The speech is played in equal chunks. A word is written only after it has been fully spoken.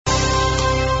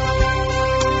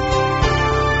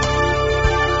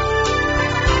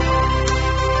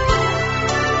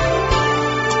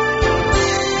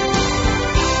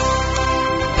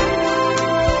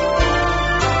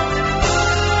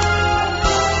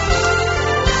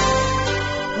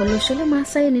Oloshole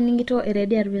Maasai niningito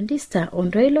eredi Adventista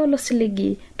ondoilo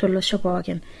Osiligi tolosho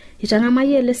pookin.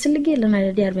 Itang'amaye ele siligi lena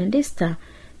eredi Adventista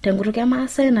tengutuke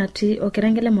Maasai natii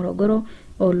okirengele Morogoro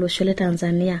oloshole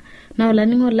Tanzania. Na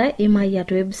olaningola imaya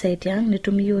to website yang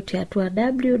nitumiyo tiatua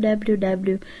www.awr.org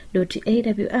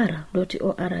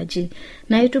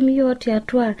na itumiyo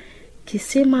tiatua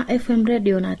Kisima FM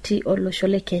radio nati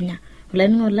oloshole Kenya.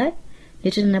 Olaningola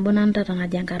nitina bonanta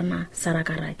tanajangarna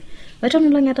sarakarai. Wacha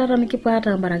mulanya tata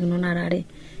nikipata mbarakino narare.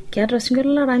 Kiato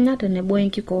singolo ranya tenebo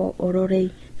enkiko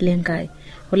Ororei lenkai.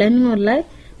 Olaningola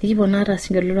nikibonata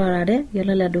singolo rare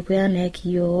yolala dukuya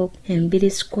nekiyo Mbiri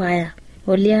Square.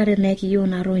 Oliare nekiyo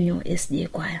Naronyo SJ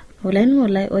Choir.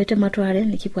 Olaningola oite matware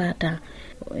nikipata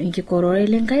enkiko Ororei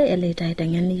lenkai eleita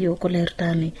itangani yo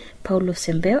kolertani Paulo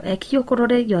Sembeo ekiyo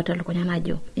Ororei yote lukonya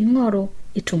najo. Ingoro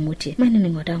itumutie. Mani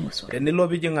ningoda ngoso. Enilo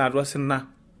bijinga atwa sinna.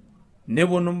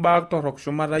 Nebonu mbak torok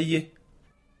shumata yie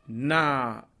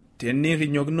na teniri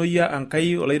nyogno ya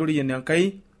ankai olairori yene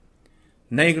ankai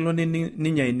na ikilo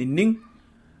ninya inining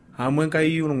amu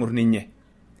enkai yurungur ninye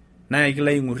na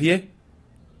ikila ingurie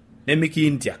nemiki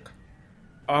indiak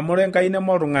amore enkai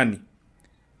nemorungani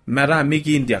mera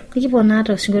miki indiak ikipona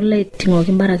ata singolo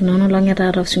itingoki mbarak nono longeta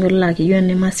ata singolo laki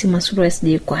yone masima suro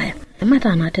SD Choir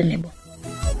mata na tenebo.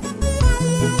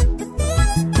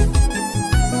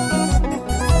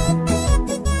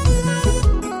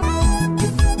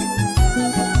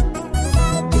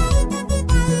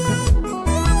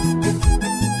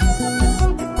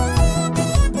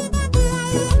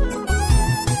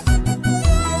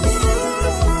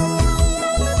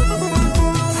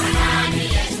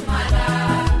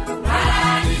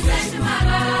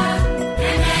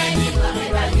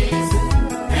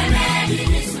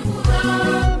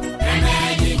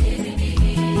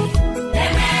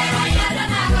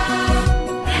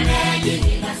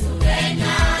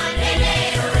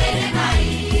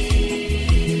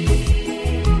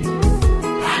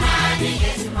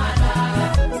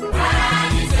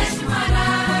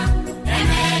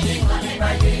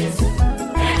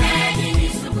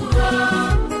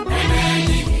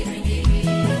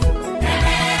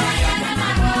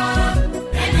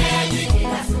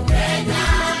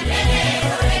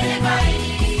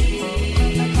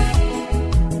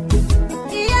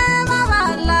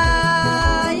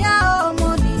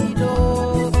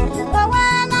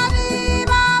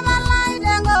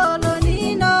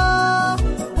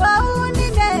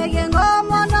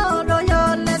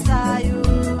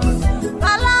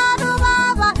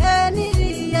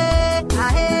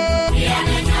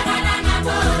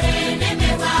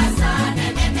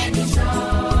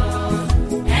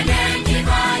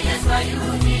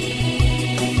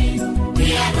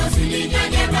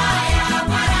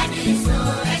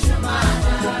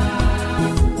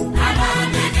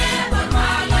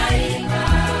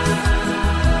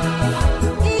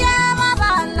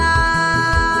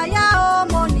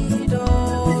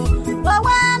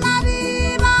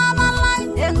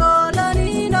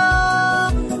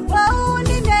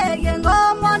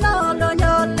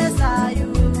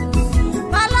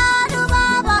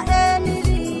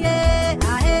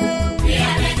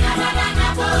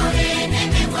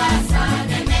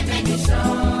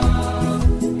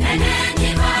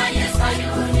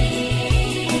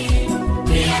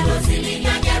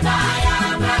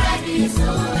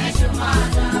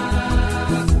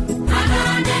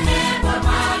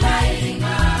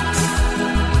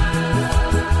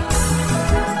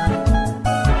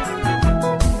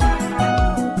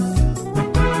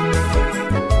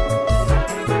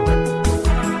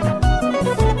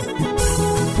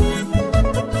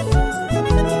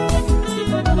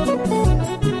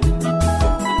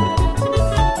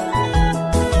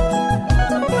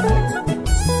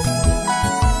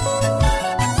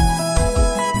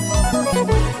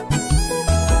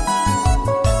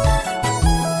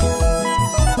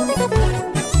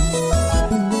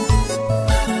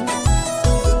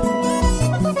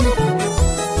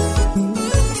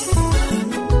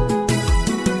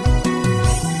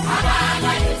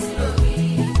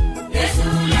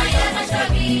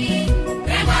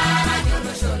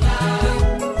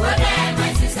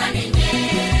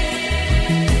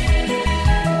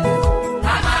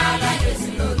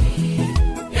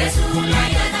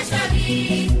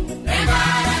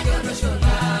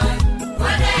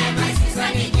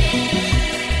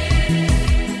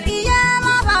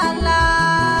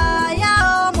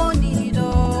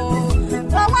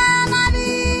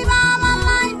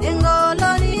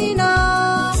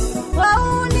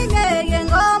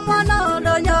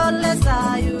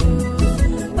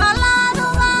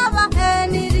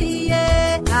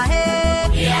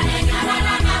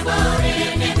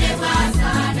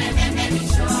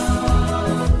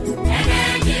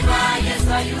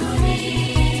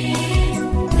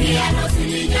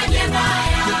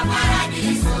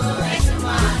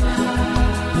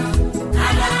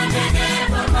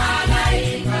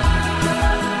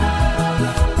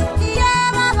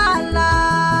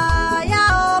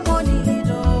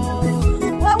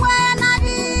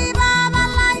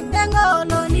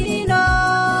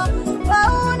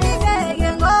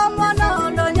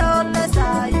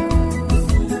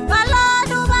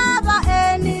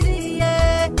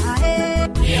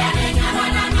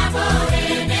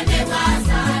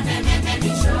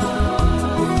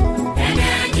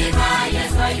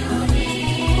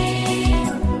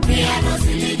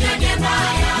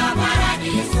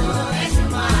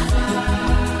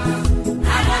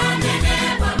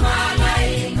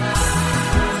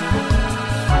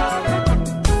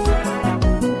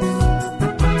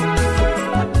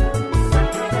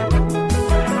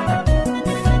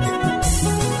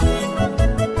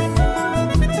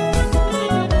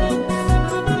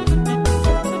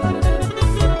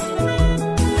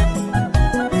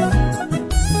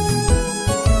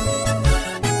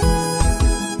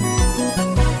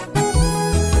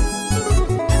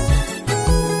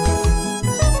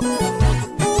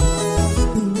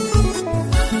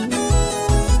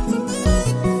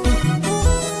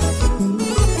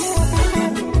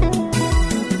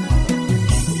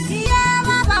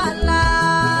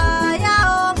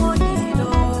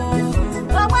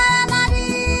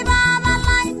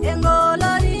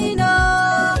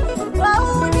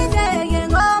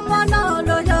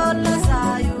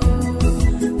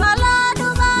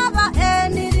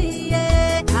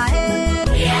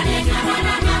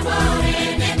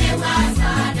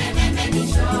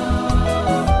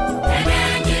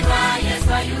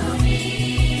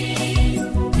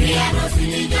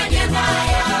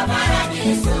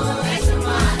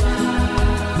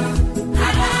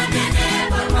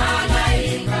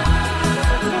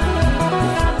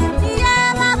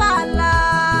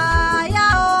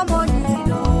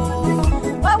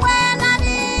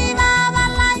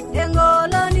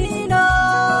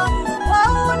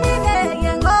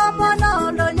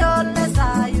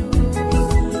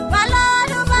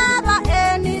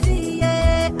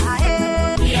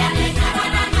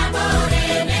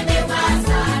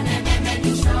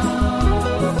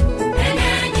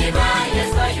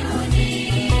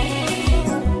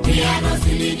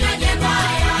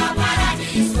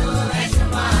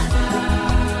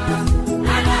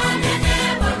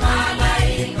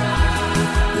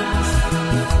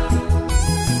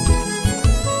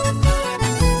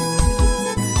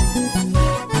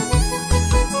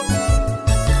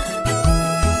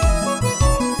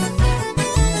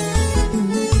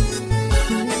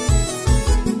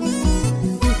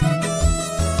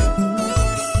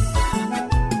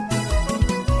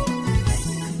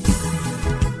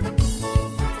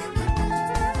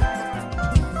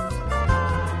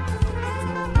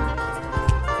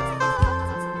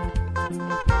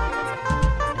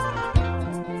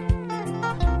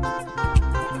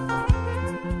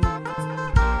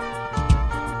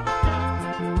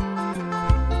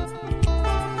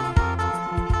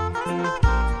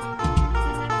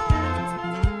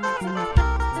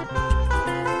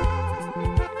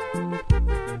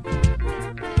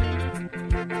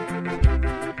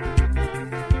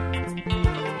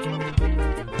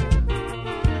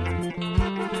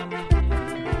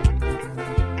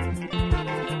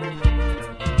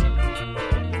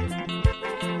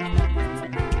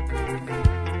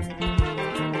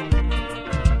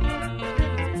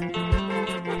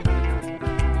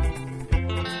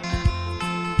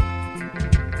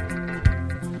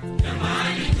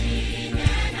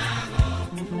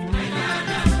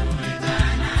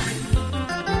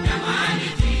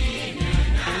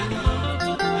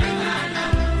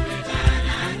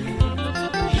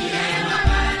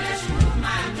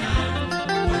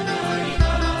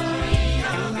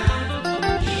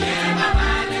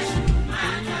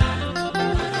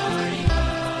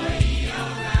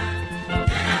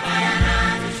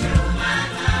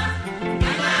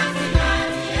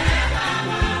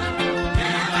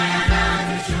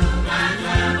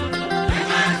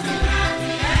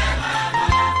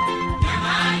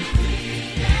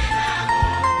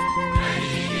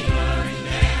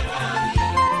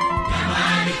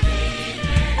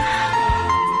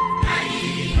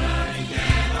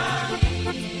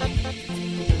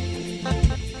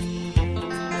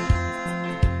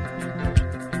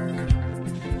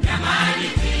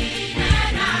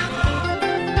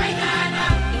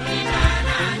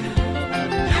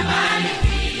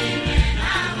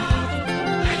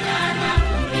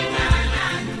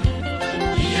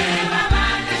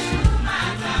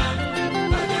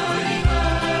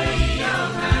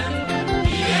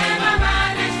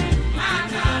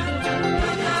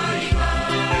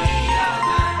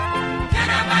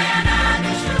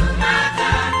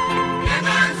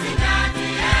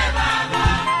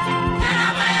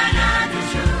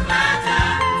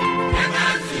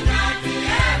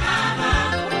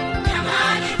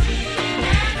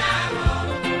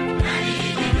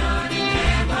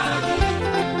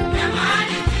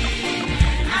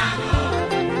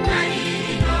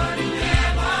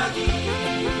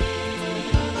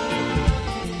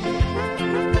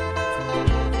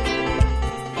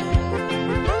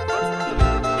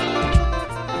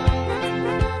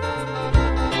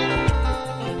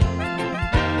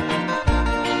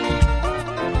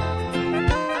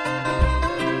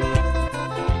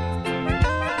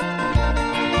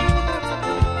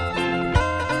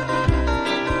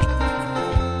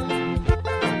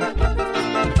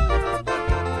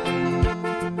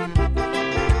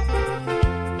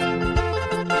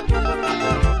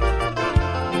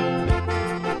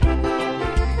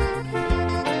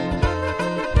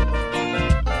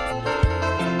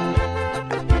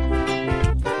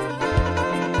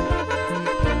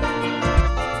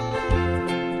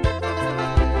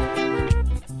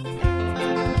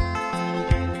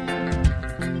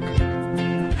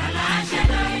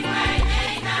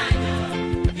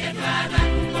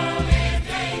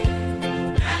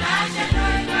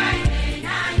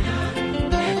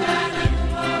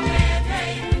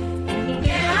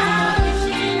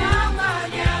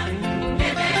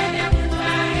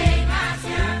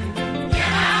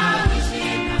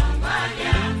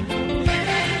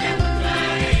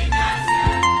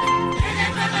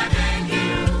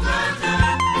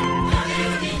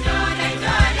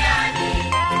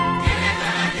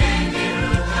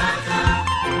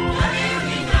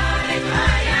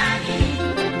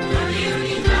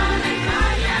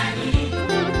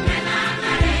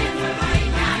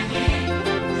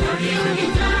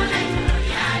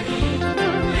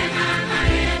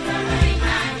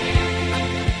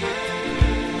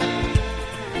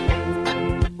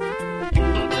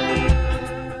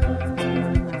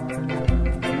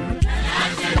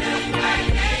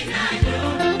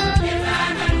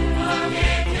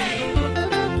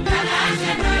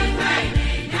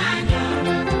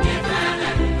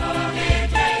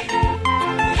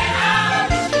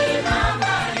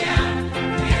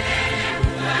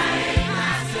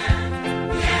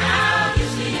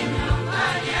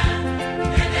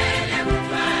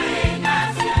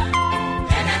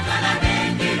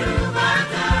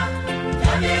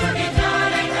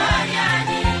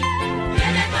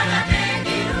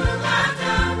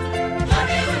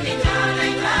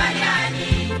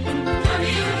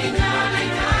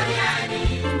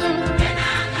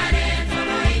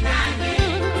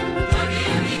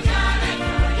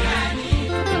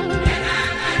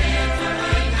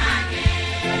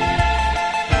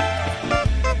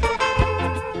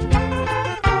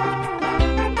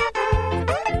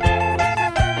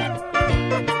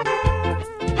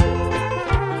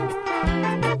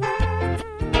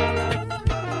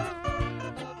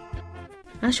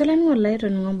 Asholan wallahi to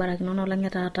ningo barak nono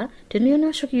langeta teniyo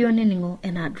no shoki yone ningo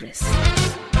an address.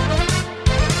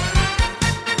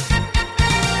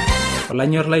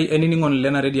 Olanyor lai eniningon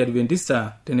lena Radio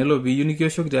Adventista tenelo piyieu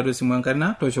nikioshoki tiatua esimu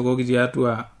enkarna toshokoki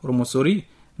tiatua ormosori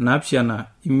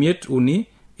 785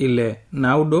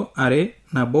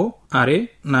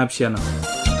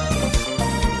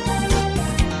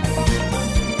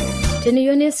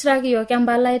 Teniyieu nisiraki yiok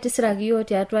empalai tisiraki yiok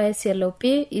tiatua SLP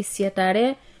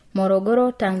Isietare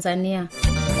Morogoro, Tanzania.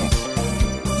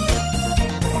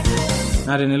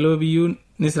 Na tenelo piyieu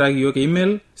nisiraki yiok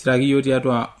email, siraki yiok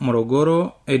tiatua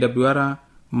Morogoro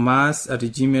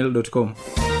awr@gmail.com.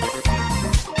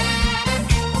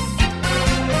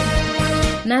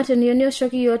 Na teniyieu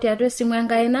nioshoki yiok tiatua esimu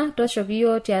enkaina, toshoki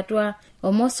yiok tiatua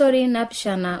ormosori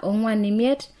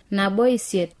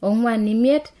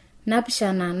 785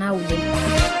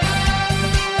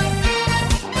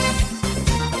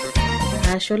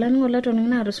 Asholan ngola toning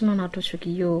na rusuna na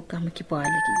toshoki yiok kama kipo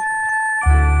aliki.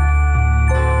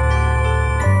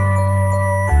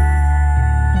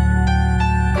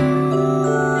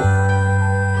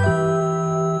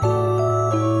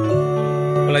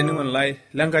 Olainingon lai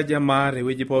lenkaji maar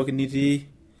ewueji pookin nitii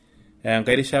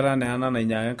enkai rishata naa ena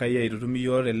nainyiaka Enkai aitutumi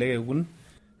yiok telekekun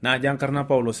naaji enkarna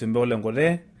Paulo Sembe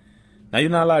Olenkote nayieu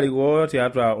nalo arikoo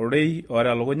tiatua Ororei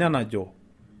oota elukunya najo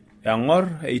eng'or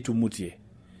eitumutie.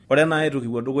 Ore naa eitu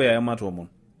kipuo dukuya ematoomon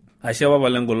ashe papa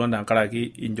lengolon tenkaraki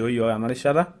inchoo yiok ena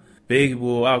rishata pee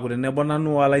kipuo aaku tenebo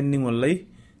nanu olainingon lai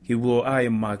kipuo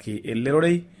aimaki ele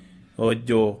rorei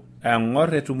ojo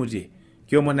eng'or etumutie.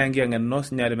 Kiomon enkiyang'eno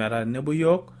sinyari metaa tenebo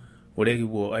yiok ore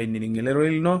kipuo ainining ele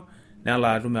rorei lino nelo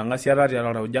atum eng'asiata tiatua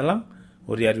orauja lang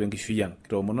o tiatua enkishui ang.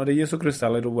 Kitoomonote Yesu Kristo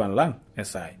alaitubuan lang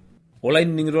esai.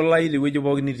 Olainining'ito lai tewueji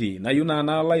pookin nitii nayieu naa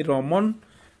nalo aitoomon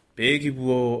pee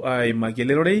kipuo aimaki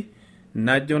ele rorei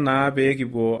najo naa pee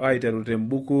kipuo aiteru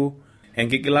tembuku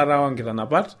enkigilata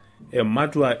oonkitanapat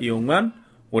ematua 4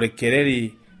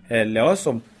 orkereri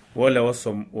leosom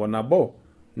oleosom onabo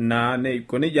naa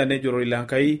neiko nejia nejo rorei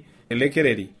lenkai ele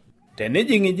kereri.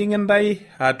 Tenijing'ijing intai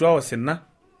atua osina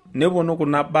neponu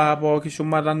kuna baa pooki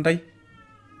shumata ntai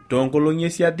toonkolong'i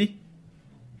esiadi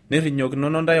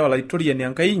nirrinyokinono ntai olaitoriani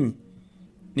Enkai inyi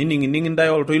nining'ining ntai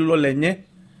oltoilo lenye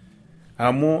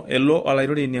amu elo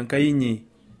olaitoriani Enkai inyi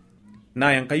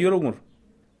naa Enkai orong'ur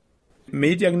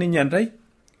meitiak ninye ntai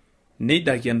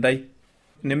neidakie ntai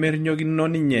nemerrinyokino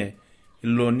ninye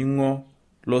ilo ning'o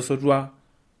losotua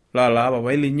lolaa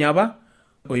papai linyi apa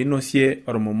oinosie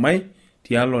ormumai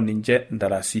tialo ninche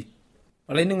ntarasi.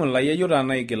 Olainingon lai ayieu taa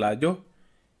naigil ajo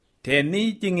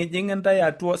tenijing'ijing ntai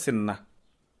atua osina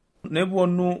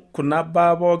neponu kuna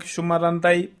baa pooki shumata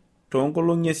ntai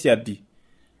toonkolong'i esiadi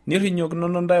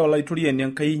nirrinyokinono ntai olaitoriani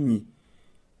Enkai inyi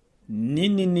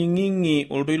ninining'ing'i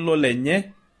oltoilo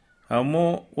lenye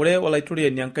amu ore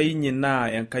olaitoriani Enkai inyi naa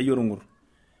Enkai orng'ur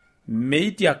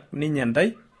meitiak ninye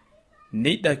ntai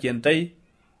neidakie ntai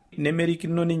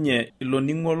nemerikino ninye ilo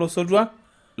ning'o losotua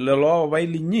lelo papai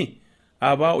linyi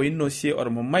apa oinosie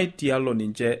ormumai tialo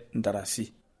ninche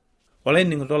ntarasi.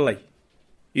 Olaining'ito lai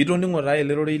itoning'o taa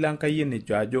ele rorei lenkai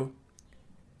enejo ajo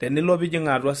tenilo piijing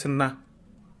atua sina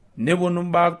neponu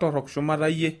mbaa torrok shumata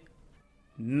yie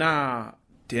naa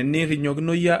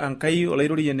tenirrinyokino yie Enkai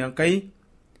olaitoriani Enkai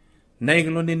naa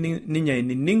ikilo ninye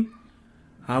ainining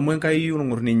amu Enkai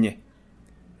orng'ur ninye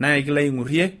naa ikilo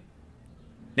aing'urrie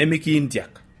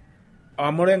nemikiintiak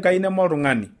amu ore Enkai neme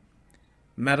oltung'ani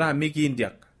metaa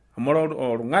mikiintiak amu ore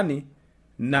oltung'ani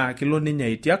naa kilo ninye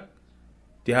aitiak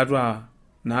tiatua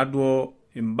naaduo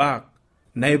imbaa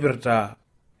naipirta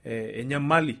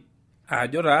enyamali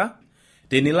ajo taa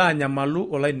tenilo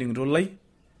anyamalu olainining'ito lai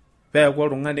peeku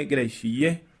oltung'ani egira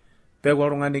aishuyie peeku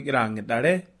oltung'ani egira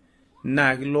ang'idare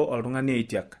naa kilo oltung'ani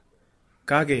aitiak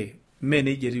kake mee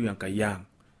nejia etiu Enkai ang.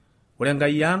 Ore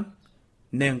Enkai ang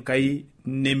naa Enkai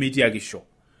nemitiakisho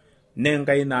naa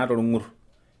Enkai naata orng'ur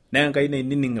naa Enkai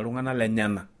nainining iltung'anak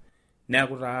lenyenak.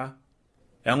 Neeku taa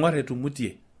eng'or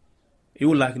etumutie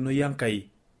iulakinoi Enkai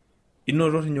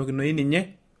inoto rrinyokinoi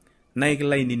ninye naa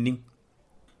ikilo ainining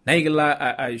naa ikilo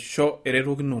aisho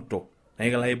eretokinoto naa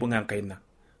ikilo aibung enkaina.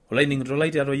 Olainining'ito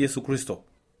lai tiatua Yesu Kristo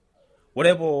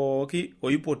ore pooki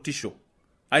oipotisho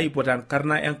aipot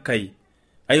enkarna Enkai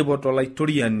aipot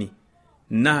olaitoriani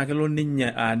naa kelo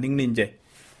ninye aaning ninche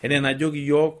ene najoki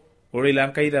yiok ororei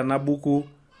lenkai tena buku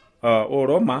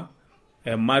oRoma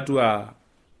ematua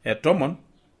 10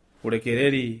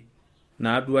 orkereri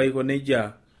naaduo aiko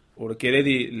nejia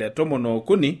orkereri le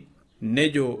 13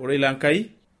 nejo ororei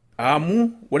lenkai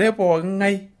amu ore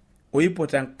pooking'ae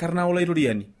oipot enkarna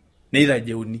olaitoriani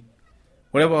neitajeuni.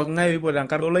 Ore pooking'ae oipot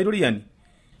enkarna olaitoriani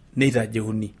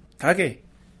neitajeuni. Kake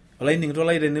olainining'ito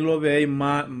lai tenilo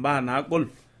peeimaa mbaa naagol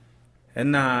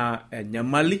enaa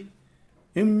enyamali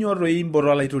minyotoi imbot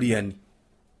olaitoriani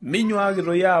Minyuaki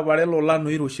toi aapare lolan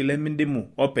oiroshi lemindimu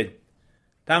openy.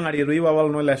 Tang'arie toi papa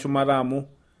lino le shumata amu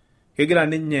kegira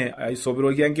ninye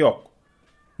aisopiroki enkiok.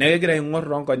 Neeku kegira aing'or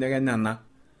toonkonyek enyenak.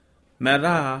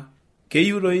 Metaa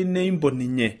keyieu toi neimpot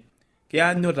ninye.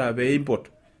 Keanyuta pee impot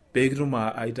pee kitum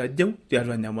aitajeu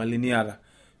tiatua nyamali niata.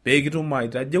 Pee kitum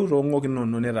aitajeu toong'ok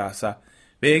inonok nitaasa.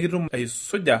 Pee kitum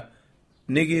aisuja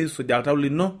nikisuj oltau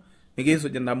lino,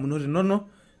 nikisuj indamunot inonok,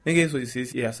 nikisuj sii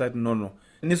siasat inonok.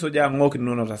 Nisujaa ng'ok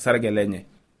inonok tosarge lenye.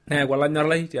 Neeku olanyar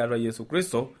lai tiatua Yesu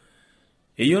Kristo,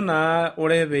 eyieu naa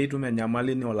ore pee itum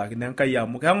enyamali niwolakino Enkai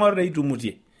amu keng'or doi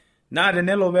itumutie. Naa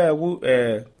tenelo peeku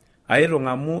aitu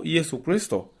ng'amu Yesu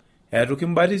Kristo, eitu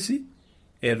kimbatisi,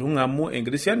 eitu ng'amu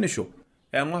enkirisianisho,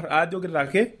 eng'or aajokita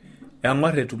ake,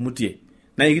 eng'or etumutie.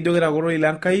 Naa ikijokita koroi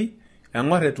lenkai,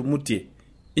 eng'or etumutie.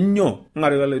 Inyoo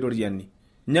ng'aru olaitoriani.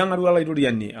 Nyoo ng'aru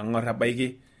olaitoriani eng'or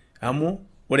ebaiki. Amu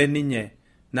ore ninye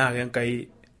naa Enkai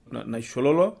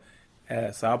naishololo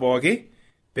saa pooki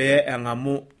pee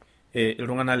eng'amu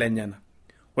iltung'anak lenyenak.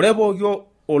 Ore pooki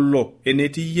olo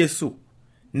enetii Yesu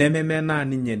nememenaa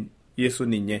ninye Yesu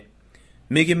ninye.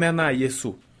 Mikimenaa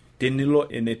Yesu tenilo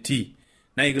enetii.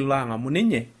 Na ikilo ang'amu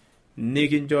ninye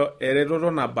nikincho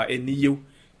eretoto naba eniyieu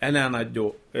enaa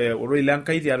enajo oroi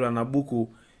lenkai tiatua ena buku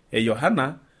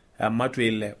Yohana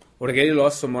Matwe 11. Orkeri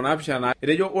loosomon naapishana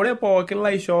etejo ore pooki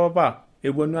laishoopa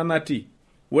eponu enatii.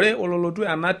 Ore ololotu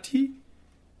enatii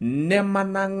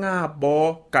nemanang'aa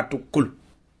boo katukul.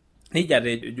 Nija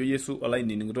ejo Yesu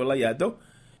olainining'ito lai ajo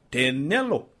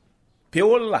tenelo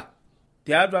peola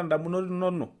tiatua ndamunot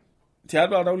inonok,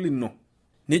 tiatua oltau lino,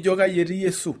 nijo kai etii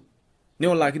Yesu,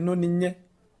 niwolakino ninye,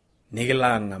 nikilo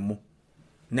ang'amu.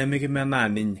 Nemikimenaa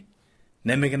ninye,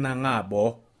 nemikinang'aa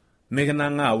boo,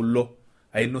 mikinang'aa ulo,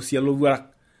 ainosie lowuarak,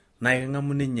 naa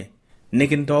iking'amu ninye,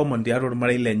 nikintoomon tiatua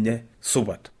ormarei lenye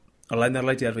supat. Olanyar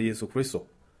lai tiatua Yesu Kristo.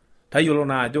 Tayiolo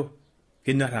naa ajo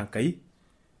kinyor Enkai,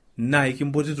 naa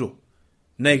ikimpotito,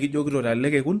 naa ikijokito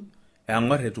telekekun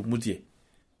eng'or etumutie.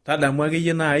 Tadamu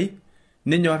akeyie nai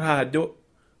ninyoraa ajo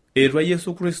etua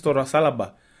Yesu Kristo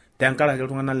tosalaba tenkaraki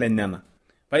iltung'anak lenyenak.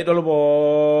 Paidol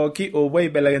pooki opuo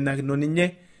aibelekenyakino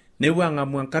ninye, nepuo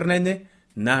ang'amu enkarna enye,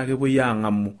 naa kepuoi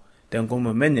ang'amu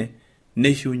tenkomom enye,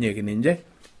 neishiunyeki ninche,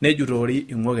 nejutoori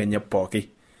ing'ok enye pooki.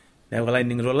 Neeku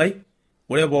olainining'ito lai,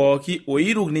 ore pooki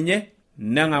oiruk ninye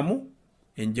neng'amu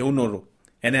enjeunoto.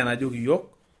 Enaa enajoki iyiok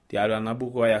tiatua ena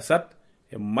buku oyasat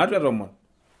Matwe 10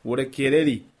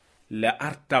 orkereri le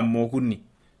 43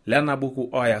 lena buku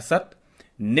oyasat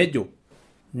nejo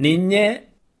ninye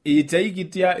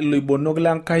itaikitia iloibonok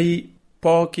lenkai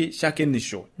pooki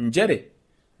shakenisho njere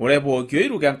ore pooki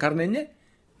oiruk enkarna enye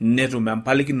netum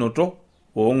empalikinoto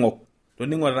oong'ok.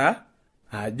 Toning'o taa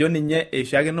ajo ninye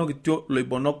eishakenokitio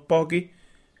loibonok pooki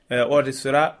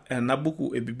otisira ena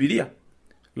buku e Biblia,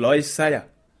 loo Isaya,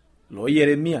 loo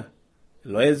Yeremia,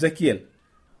 loo Ezekiel,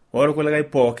 orkulikai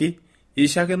pooki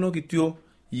ishakenokitio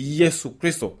Yesu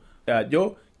Kristo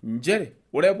ajo njere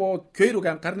ore pooki oiruk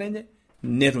enkarna enye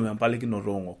netum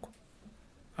empalikinoto oong'ok.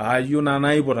 Ayieu naa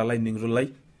naipot olainining'ito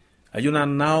lai, ayieu naa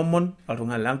naomon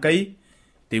oltung'ani lenkai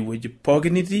tewueji pooki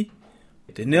nitii,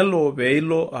 tenelo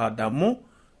peilo adamu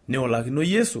niwolakino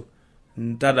Yesu,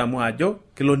 ntadamu ajo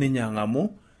kilo ninye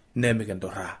ang'amu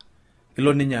nemikinturraa.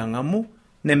 Kilo ninye ang'amu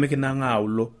nemikinang'aa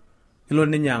ulo. Kilo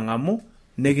ninye ang'amu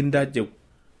nekintajeu.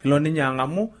 Kilo ninye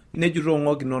ang'amu nejutoo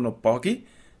ng'ok inonok pooki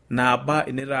naaba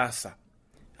initaasa.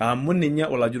 Amu ninye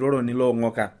olajuroroni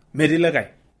loong'ok ang', metii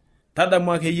likae.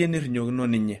 Tadamu akeyie nirrinyokino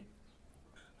ninye.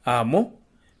 Amu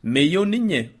meyieu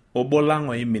ninye obo lang'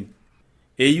 oimin.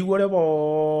 Eyieu ore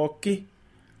pooki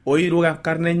oiruk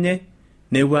enkarna enye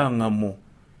nepuo ang'amu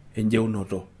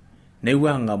enjeunoto, nepuo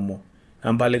ang'amu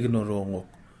empalikinoto oong'ok.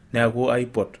 Neeku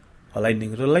aipot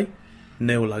olainining'ito lai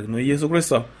newolakino Yesu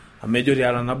Kristo amu ejo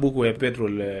tiatua ena buku e Petro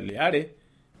liare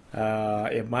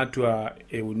Matwa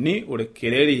 3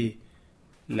 orkereri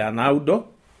le 9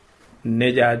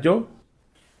 nejo ajo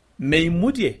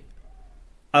meimutie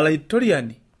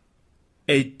olaitoriani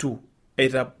eitu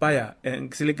eitabaya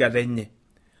enkisiligata enye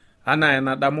anaa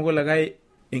enadamu kulikae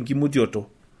enkimutioto,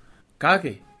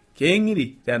 kake keing'iri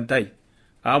tentai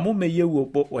amu meyieu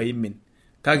obo oimin,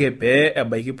 kake pee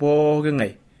ebaiki pooki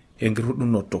ng'ae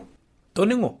enkirrudunoto.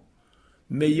 Toning'o,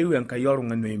 meyieu Enkai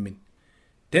oltung'ani oimin.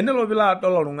 Tenelo pilo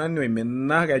adol oltung'ani oimin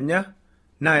naa kenya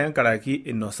naa enkaraki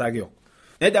inosakiok.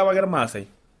 Nejo apake irmaasai,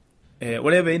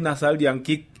 ore pee inasa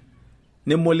ildiankik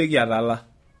nemoliki atala,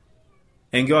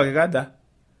 enkiok ikaja,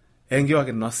 enkiok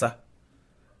inosa.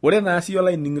 Ore naa sii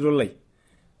olainining'ito lai,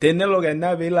 tenelo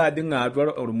kenya piilo ajing'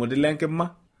 atua ormoti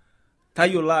lenkima,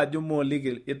 tayiolo ajo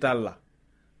mooliki itala,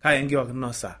 kake enkiok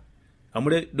inosa. Amu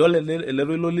dol ele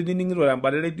toilo linining'ito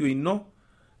tembata eredio ino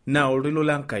na oltoilo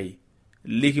lenkai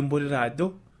likimpotita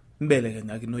ajo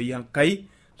mbelekenyakinoi enkai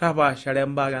tapaashare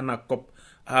mbaa enakop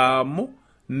amu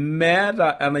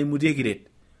meeta enaimutie kiret.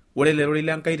 Ore lerorei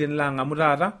lenkai tenilo ang'amu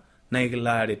taata na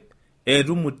ikilaaret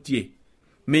etumutie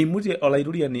meimutie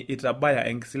olaituriani itabaya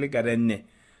enkisiligata enye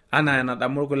anaa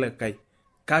enadamu irkulikai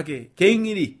kake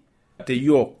keing'iri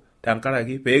teyiok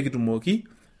tenkaraki peekitumoki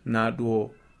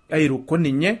naduo airuko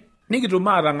ninye nikitum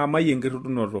atang'amai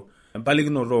enkitutunoto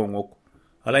empalikinoto ong'ok.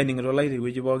 Olainining'ito lai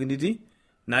tewueji pookin nitii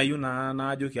nayieu naa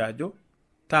naajoki ajo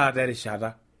taata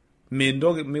erishata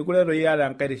mekure toi iyata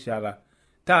enkai rishata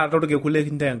taata orkekun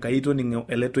lekintaa Enkai toning'o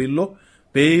ele toilo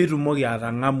peitumoki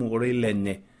atang'amu orei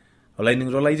lenye.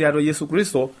 Olainining'ito lai tiatua Yesu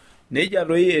Kristo nejia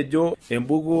toi ejo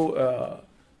embuku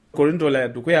Korinto le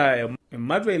dukuya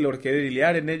ematua ile orkereri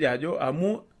liare neja ajo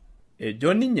amu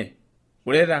ejo ninye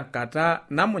ore tenkata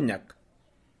namunyak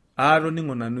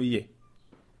aatoning'o nanu iyie,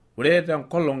 ore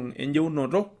tenkolong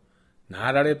enjeunoto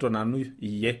naatareto nanu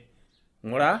iyie,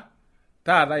 ng'ura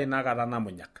taata inakata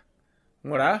namunyak,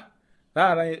 ng'ura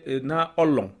taata ina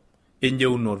olong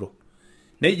enjeunoto.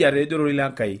 Nejia tejo ororei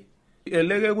lenkai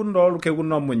ele kekun toorkekun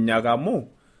namunyak amu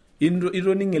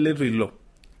itoning'o ele toilo,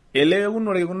 ele kekun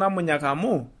orkekun namunyak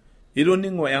amu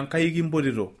itoning'o Enkai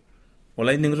kimpotito.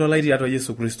 Olainining'ito lai tiatua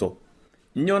Yesu Kristo,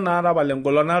 nyoo naa tapala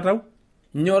engolon natau,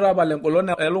 nyoo tapala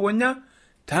engolon elukunya,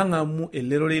 tang'amu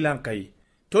ele rorei lenkai.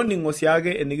 Toning'o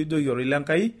siake enikijoki ororei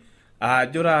lenkai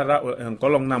ajo taata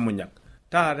enkolong namunyak,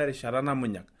 taata erishata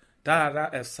namunyak,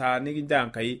 taata esaa nikintaa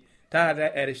Enkai,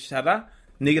 taata erishata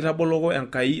nikitaboloko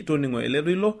Enkai. Toning'o ele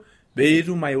toilo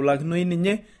peitum aiulakinoi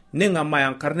ninye ning'amaa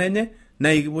enkarna enye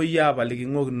na ikipuoi apaliki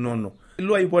ng'ok inonok.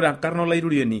 Ilo aipot enkarna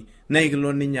olaituriani na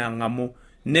ikilo ninye ang'amu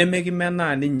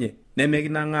nemekimenaa ninye,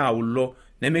 nemekinang'aa aulo,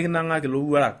 nemekinang'aki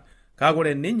lowuarak, kake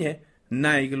ore ninye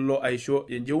na ikilo aisho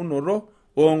enjeunoto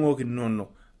ong'ok inonok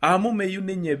amu meyieu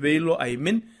ninye peilo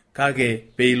aimin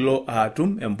kake peilo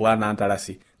atum empuan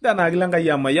antarasi. Danaki lenkai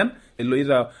amayian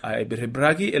eloito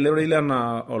aibiribiraki ele rorei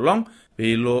lena olong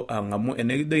peilo ang'amu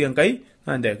enekijoki Enkai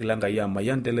na ndeki lenkai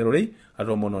amayian tele rorei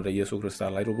atomono te Yesu Kristo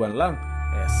alaitukuan lang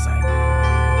esai.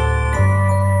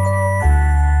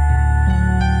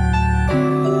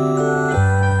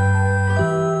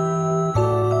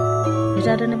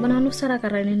 Ijada ne bananu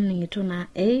sarakara nini ngituna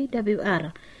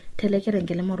AWR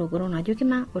telekerengele morogoro na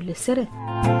jukina olesere.